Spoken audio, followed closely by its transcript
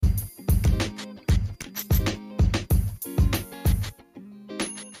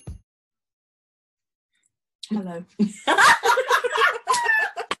Hello.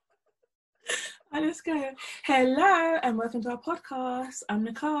 Let's go. Hello and welcome to our podcast. I'm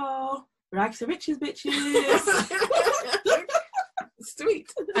Nicole. Rags to riches, bitches.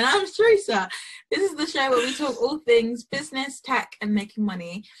 Sweet. And I'm Teresa. This is the show where we talk all things business, tech, and making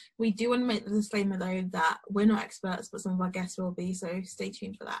money. We do want to make the disclaimer though that we're not experts, but some of our guests will be, so stay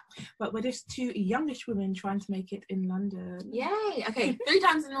tuned for that. But we're just two youngish women trying to make it in London. Yay! Okay, 3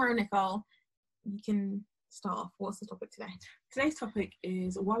 times in a row, Nicole. You can start off. What's the topic today? Today's topic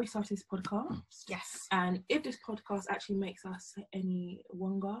is why we started this podcast. Yes. And if this podcast actually makes us any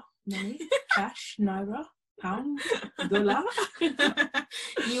wonga, money, cash, naira, pound, dollar.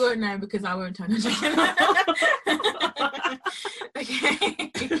 You won't know because I won't turn it.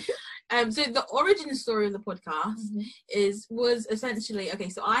 Okay. So the origin story of the podcast was essentially, okay,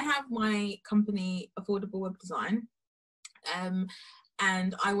 so I have my company Affordable Web Design.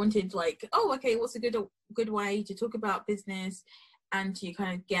 And I wanted what's a good way to talk about business and to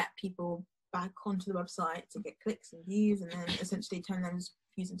kind of get people back onto the website to get clicks and views and then essentially turn those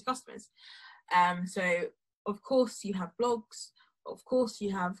views into customers. So of course you have blogs, of course you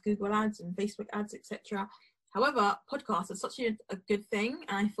have Google ads and Facebook ads, etc. However, podcasts are such a good thing,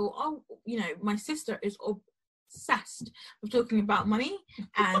 and I thought, my sister is obsessed with talking about money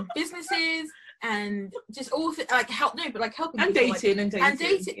and businesses and just all helping and people, dating and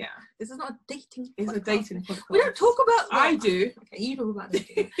dating. Yeah, this is not a dating. It's podcast. a dating podcast. We don't talk about that. I do. Okay, you talk about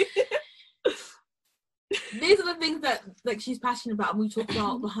dating. These are the things that she's passionate about, and we talk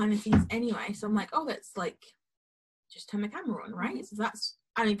about behind the scenes anyway. So I'm like, let's just turn the camera on, right? So that's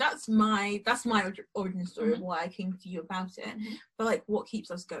my origin story of why I came to you about it. But what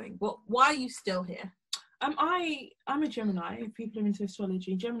keeps us going? Why are you still here? I'm a Gemini. If people are into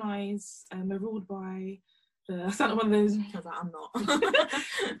astrology, Geminis are ruled by I sound like one of those. I'm not.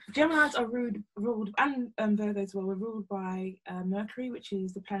 Geminis are ruled, and Virgo as well. We're ruled by Mercury, which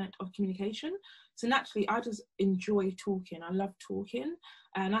is the planet of communication. So naturally, I just enjoy talking. I love talking,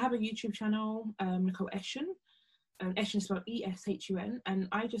 and I have a YouTube channel, Nicole Eshun. Eshun is spelled E-S-H-U-N, and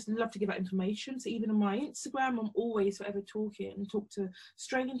I just love to give out information. So even on my Instagram, I'm always forever talking, talk to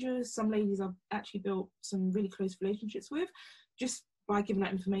strangers. Some ladies I've actually built some really close relationships with just by giving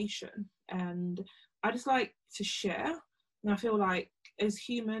out information. And I just like to share. And I feel like as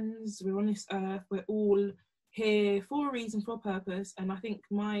humans, we're on this earth, we're all here for a reason, for a purpose. And I think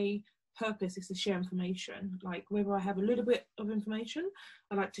my purpose is to share information. Whether I have a little bit of information,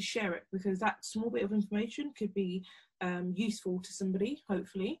 I like to share it, because that small bit of information could be useful to somebody,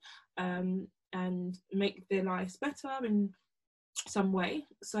 hopefully, and make their lives better in some way.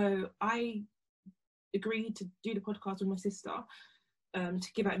 So I agreed to do the podcast with my sister,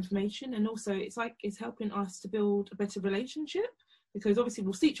 to give out information, and also it's helping us to build a better relationship, because obviously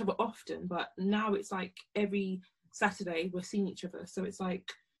we'll see each other often, but now it's every Saturday we're seeing each other. So it's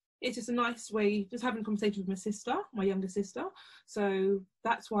just a nice way, just having a conversation with my sister, my younger sister. So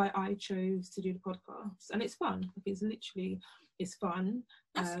that's why I chose to do the podcast. And it's fun. It's fun.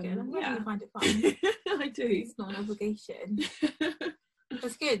 That's good. I'm glad you find it fun. I do. It's not an obligation.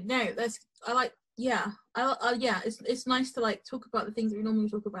 That's good. No, it's nice to talk about the things that we normally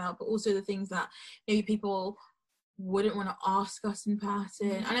talk about, but also the things that maybe people wouldn't want to ask us in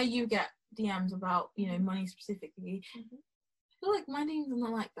person. I know you get DMs about, money specifically. I feel like my DMs are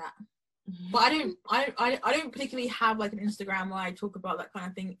not like that, but I don't particularly have an Instagram where I talk about that kind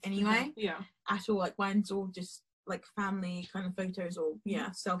of thing anyway. At all. Mine's all just family kind of photos or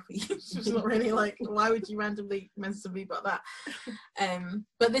selfies. It's not really why would you randomly message me about that?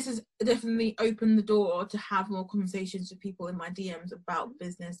 But this has definitely opened the door to have more conversations with people in my DMs about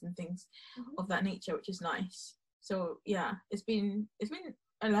business and things of that nature, which is nice. So it's been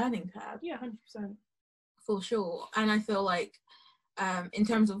a learning curve. 100%. For sure. And I feel in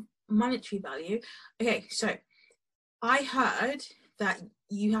terms of monetary value, okay, so I heard that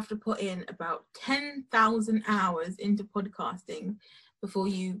you have to put in about 10,000 hours into podcasting before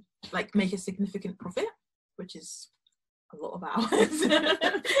you make a significant profit, which is a lot of hours.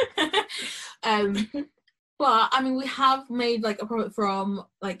 But we have made a profit from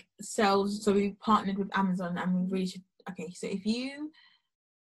sales. So we partnered with Amazon, and we really should. Okay, so if you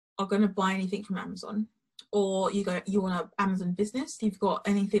are going to buy anything from Amazon, or you want an Amazon business, you've got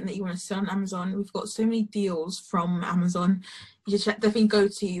anything that you want to sell on Amazon, we've got so many deals from Amazon. You should definitely go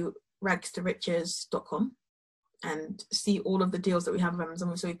to ragstoriches.com and see all of the deals that we have with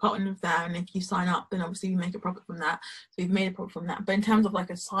Amazon. So we partner with that, and if you sign up, then obviously we make a profit from that. So we've made a profit from that. But in terms of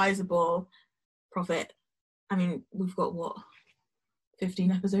a sizable profit, we've got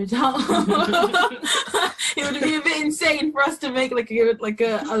 15 episodes out. It would be a bit insane for us to make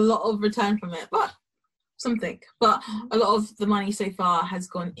a lot of return from it, but something, but a lot of the money so far has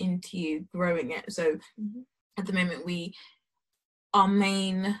gone into growing it. So at the moment, our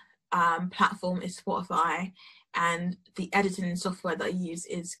main platform is Spotify, and the editing software that I use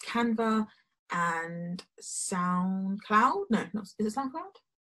is Canva and SoundCloud. No, is it SoundCloud?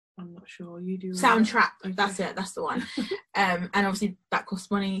 I'm not sure. You do Soundtrack. Okay. That's it. That's the one. And obviously that costs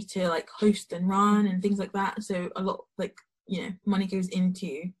money to like host and run and things like that. So a lot, like, you know, money goes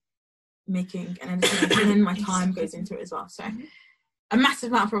into making and editing, and then my time goes into it as well. So a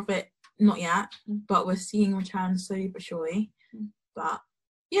massive amount of profit, not yet, but we're seeing returns slowly but surely. But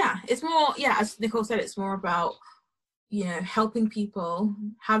yeah, it's more, yeah, as Nicole said, it's more about, you know, helping people,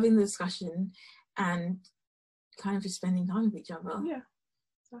 having the discussion, and kind of just spending time with each other. Yeah,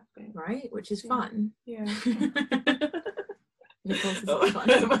 exactly. Right? Which is fun. Yeah. Nicole says it's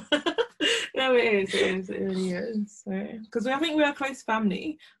fun. No, it is. It really is. So, because I think we're a close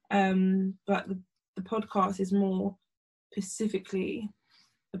family, but the podcast is more specifically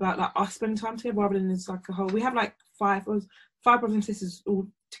about like us spending time together rather than it's like a whole. We have like five brothers and sisters all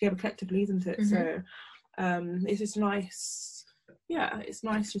together collectively, isn't it? So it's just nice. Yeah, it's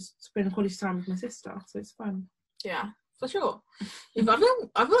nice just spending quality time with my sister. So it's fun. Yeah, for sure. I feel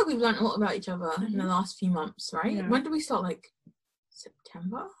like we've learned a lot about each other in the last few months, right? Yeah. When did we start? Like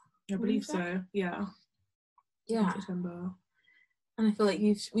September? I believe so. Yeah. Yeah. September. And I feel like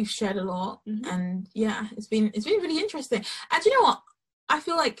we've shared a lot, and yeah, it's been really interesting. And you know what? I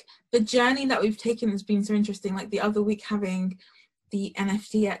feel like the journey that we've taken has been so interesting. Like the other week having the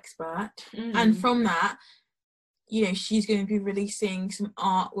NFT expert, and from that, you know, she's going to be releasing some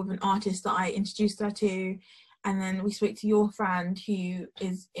art with an artist that I introduced her to, and then we spoke to your friend who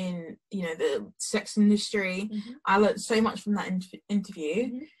is in, you know, the sex industry. I learned so much from that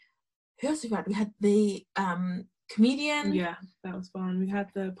interview. Who else have we had? We had the comedian. Yeah, that was fun. We had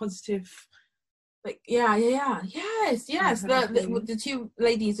the positive. Like yes. The two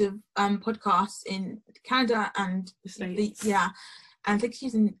ladies of podcasts in Canada and the States. And I think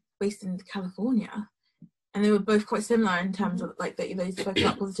she's based in California, and they were both quite similar in terms of like they spoke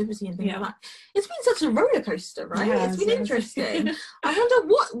about positivity and things like that. It's been such a roller coaster, right? Yeah, it's been interesting. I wonder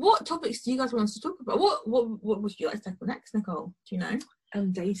what topics do you guys want us to talk about? What would you like to tackle next, Nicole? Do you know?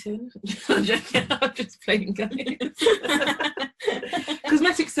 Dating. I'm just playing games.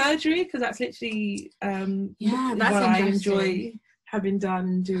 Cosmetic surgery, because that's literally that's what I enjoy having done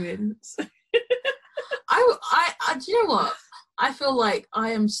and doing. So. I do you know what? I feel like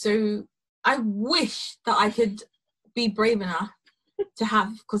I wish that I could be brave enough to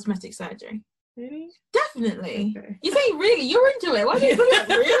have cosmetic surgery. Really? Definitely. Okay. You say really? You're into it. Why do you put it?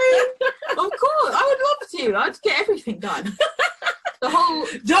 Really? Of course. I would love to. I'd get everything done. The whole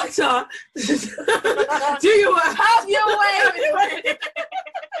doctor, do your work. Have your way with it.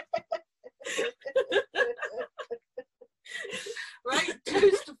 Right,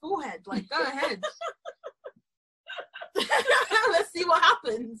 toast to forehead. Like, go ahead. Let's see what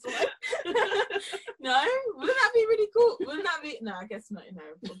happens. No, wouldn't that be really cool? Wouldn't that be? No, I guess not. No,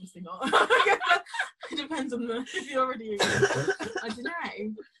 obviously not. It depends on if you're already. I don't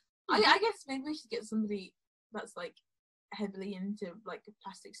know. I guess maybe we should get somebody that's like heavily into like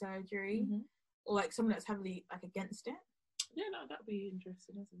plastic surgery, or like someone that's heavily like against it. Yeah, no, that'd be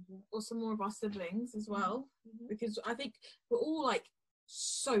interesting, isn't it? Or some more of our siblings as well, because I think we're all like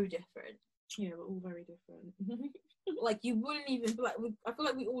so different. Yeah, we're all very different. Like you wouldn't even like. I feel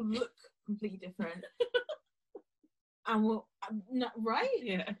like we all look completely different, and we're not right.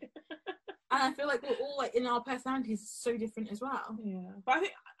 Yeah. And I feel like we're all like in our personalities so different as well. Yeah, but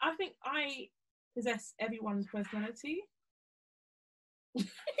I think I possess everyone's personality. No,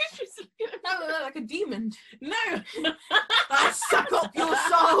 like a demon. No. I suck up your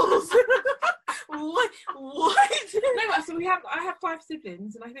souls. What? No, but so I have 5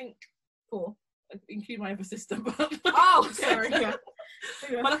 siblings, and I think 4, including my other sister. But oh, sorry. Yeah.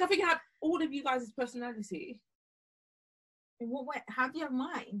 But like I think I have all of you guys' personality. In what way? How do you have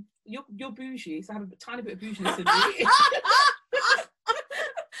mine? You're bougie, so I have a tiny bit of bouginess in me.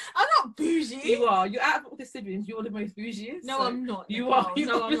 I'm not bougie. You are. You're out of all the siblings. You're the most bougiest. No, so I'm not. You are.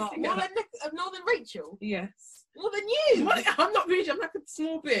 No, I'm not. More than Rachel. Yes. More than you. I'm not bougie. I'm like a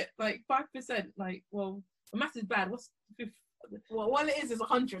small bit, like 5%. Like, well, the math is bad. What's 50? Well, what it is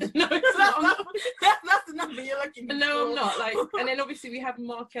 100. No, it's not. That's the number you're looking for. No, I'm not. Like, and then obviously we have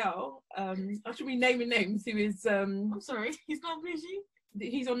Markel. I should be naming names. Who is? I'm sorry. He's not bougie.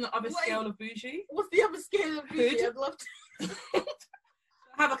 He's on the other scale of bougie. What's the other scale of bougie? Good. I'd love to.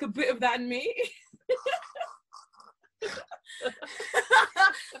 I have like a bit of that in me.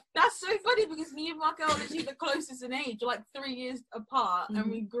 That's so funny because me and my girl are literally the closest in age, like 3 years apart, and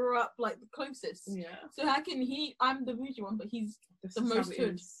we grew up like the closest. Yeah. So how can I'm the bougie one, but he's the most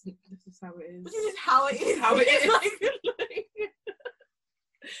hood. This is how it is. This is how it is. How it is.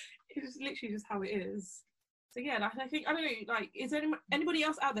 It's literally just how it is. So yeah, like, I think, I don't know, like, is there anybody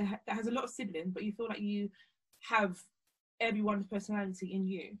else out there that has a lot of siblings, but you feel like you have everyone's personality in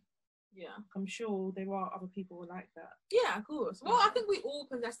you? Yeah, I'm sure there are other people like that. Yeah, of course. Well, I think we all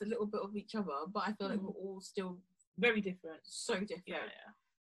possess a little bit of each other, but I feel like we're all still very different. So different. Yeah.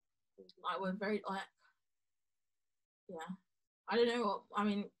 Like we're very like. Yeah, I don't know what I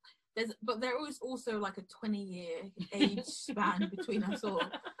mean. There is also like a 20-year age span between us all.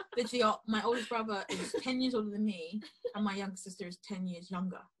 Literally, my oldest brother is 10 years older than me, and my younger sister is 10 years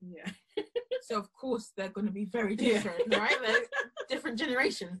younger. Yeah. So of course they're going to be very different, right? They're different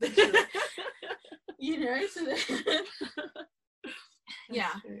generations, you know. So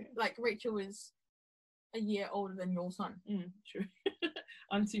yeah, true. Like Rachel is a year older than your son. True.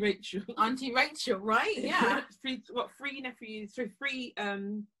 Auntie Rachel. Auntie Rachel, right? Yeah. Three nephews. So three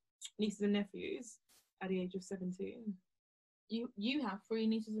nieces and nephews at the age of 17. You have 3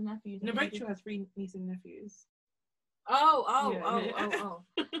 nieces and nephews. No, Rachel has 3 nieces and nephews. Oh.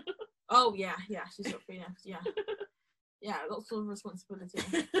 Oh yeah, she's got 3 nephews. Yeah, lots of responsibility.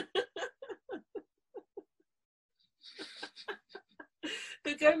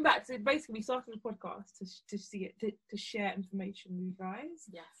 But going back to basically, we started the podcast to share information with you guys.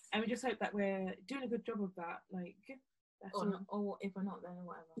 Yes. And we just hope that we're doing a good job of that. Like, or if we're not, then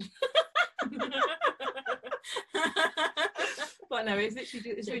whatever. But no, it's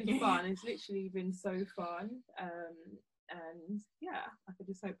been fun. It's literally been so fun. And yeah, I could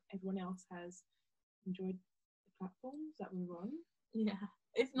just hope everyone else has enjoyed the platforms that we're on. Yeah.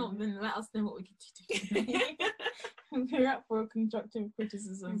 If not, then let us know what we could do. We're up for constructive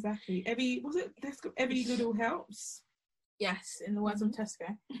criticism. Exactly. Every little helps. Yes, in the words of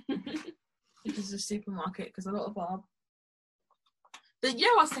Tesco. Which is a supermarket, because a lot of our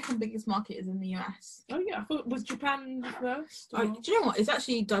second biggest market is in the US. Oh yeah, I thought, was Japan first? Do you know what? It's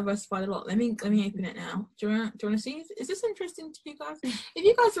actually diversified a lot. Let me open it now. Do you want to see? Is this interesting to you guys? If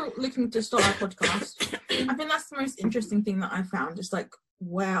you guys are looking to start a podcast, I think that's the most interesting thing that I found. Just like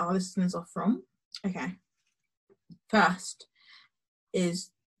where our listeners are from. Okay. First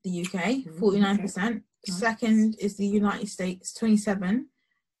is the UK, 49%. Okay. Second is the United States, 27%.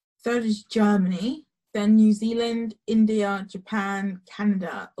 Third is Germany. Then New Zealand, India, Japan,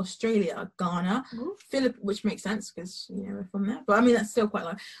 Canada, Australia, Ghana, which makes sense because we're from there. But I mean that's still quite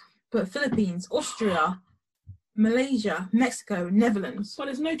low. But Philippines, Austria, Malaysia, Mexico, Netherlands. Well,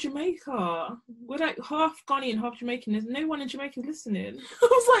 there's no Jamaica. We're like half Ghanaian, half Jamaican. There's no one in Jamaica listening. I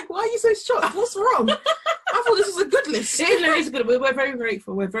was like, why are you so shocked? What's wrong? I thought this was a good list. No, it's good. We're very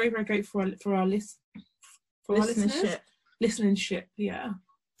grateful. We're very, very grateful for our listenership. Yeah.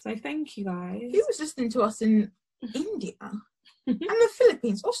 So thank you guys. Who was listening to us in India? And the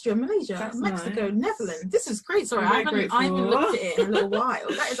Philippines, Austria, Malaysia, That's Mexico, nice. Netherlands. This is great. Sorry, I haven't looked at it in a little while.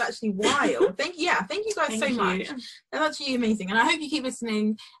 That is actually wild. Thank you guys so much. That's actually amazing. And I hope you keep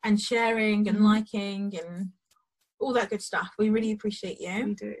listening and sharing and liking and all that good stuff. We really appreciate you.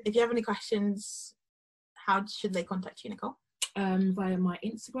 We do. If you have any questions, how should they contact you, Nicole? Via my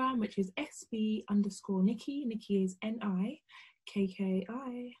Instagram, which is SB_Nikki. Nikki is NIKKI.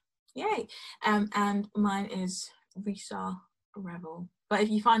 Yay. And mine is Risa Revel. But if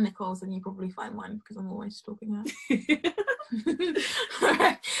you find Nicole's, then you probably find mine because I'm always stalking her. All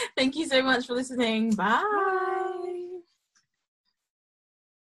right. Thank you so much for listening. Bye.